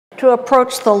to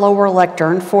approach the lower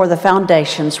lectern for the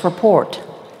Foundation's report.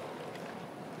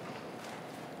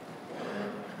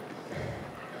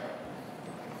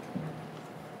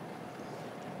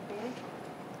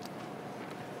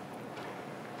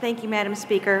 Thank you, Madam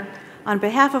Speaker. On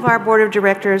behalf of our Board of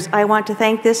Directors, I want to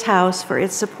thank this House for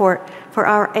its support for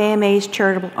our AMA's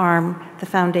charitable arm, the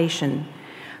Foundation.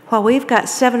 While we've got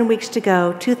 7 weeks to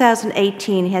go,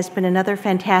 2018 has been another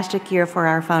fantastic year for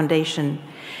our Foundation.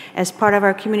 As part of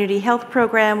our community health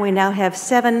program, we now have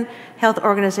 7 health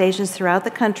organizations throughout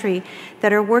the country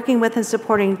that are working with and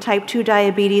supporting type 2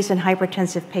 diabetes and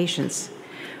hypertensive patients.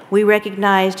 We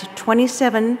recognized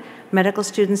 27 medical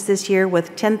students this year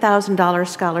with $10,000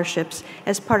 scholarships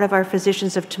as part of our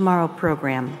Physicians of Tomorrow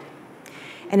program.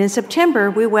 And in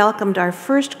September, we welcomed our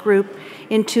first group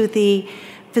into the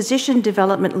Physician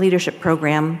Development Leadership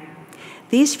Program.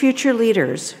 These future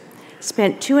leaders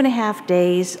spent 2.5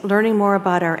 days learning more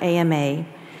about our AMA,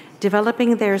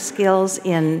 developing their skills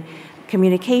in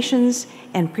communications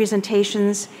and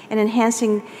presentations, and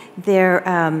enhancing their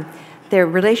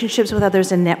relationships with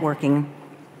others and networking.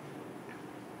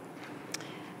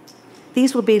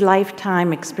 These will be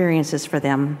lifetime experiences for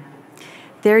them.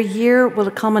 Their year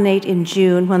will culminate in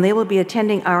June when they will be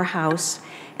attending our house,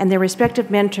 and their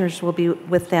respective mentors will be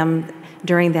with them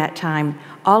during that time.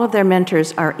 All of their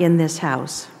mentors are in this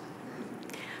house.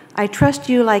 I trust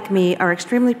you, like me, are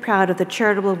extremely proud of the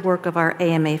charitable work of our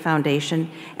AMA Foundation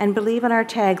and believe in our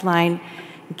tagline,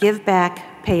 "Give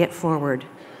back, pay it forward."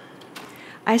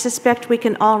 I suspect we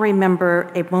can all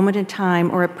remember a moment in time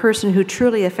or a person who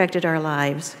truly affected our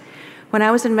lives. When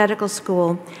I was in medical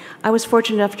school, I was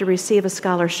fortunate enough to receive a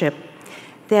scholarship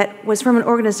that was from an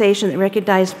organization that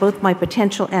recognized both my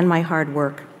potential and my hard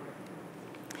work.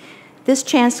 This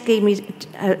chance gave me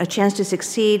a chance to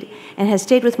succeed and has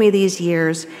stayed with me these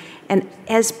years. And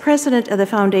as president of the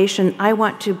foundation, I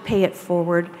want to pay it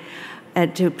forward,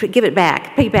 to give it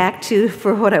back, pay back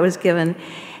for what I was given.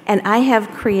 And I have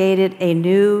created a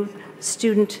new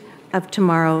Student of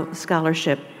Tomorrow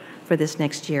scholarship for this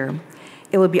next year.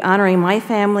 It will be honoring my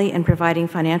family and providing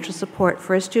financial support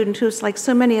for a student who's, like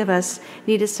so many of us,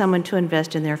 needed someone to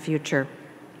invest in their future.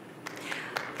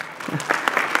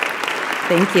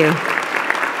 Thank you.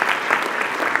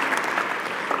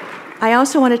 I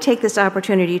also want to take this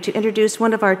opportunity to introduce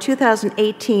one of our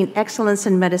 2018 Excellence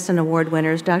in Medicine Award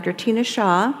winners, Dr. Tina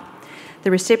Shaw, the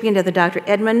recipient of the Dr.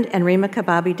 Edmund and Rima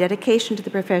Kababi Dedication to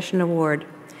the Profession Award.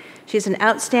 She's an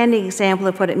outstanding example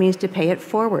of what it means to pay it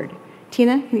forward.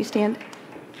 Tina, can you stand?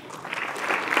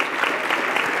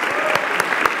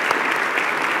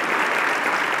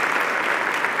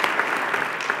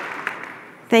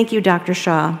 Thank you, Dr.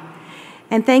 Shaw.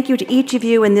 And thank you to each of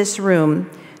you in this room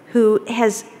who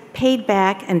has paid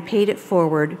back and paid it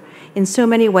forward in so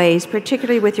many ways,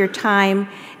 particularly with your time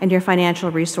and your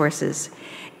financial resources.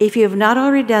 If you have not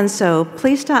already done so,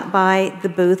 please stop by the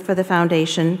booth for the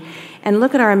foundation and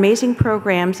look at our amazing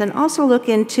programs, and also look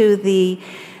into the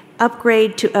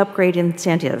Upgrade to Upgrade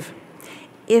incentive.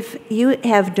 If you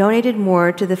have donated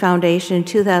more to the foundation in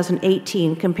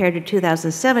 2018 compared to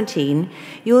 2017,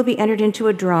 you will be entered into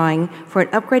a drawing for an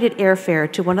upgraded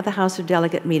airfare to one of the House of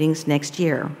Delegate meetings next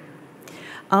year.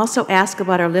 Also ask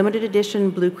about our limited edition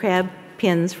Blue Crab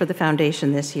pins for the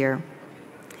foundation this year.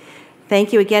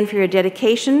 Thank you again for your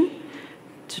dedication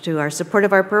to our support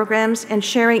of our programs and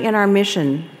sharing in our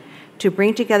mission to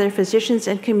bring together physicians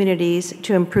and communities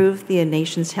to improve the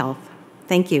nation's health.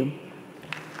 Thank you.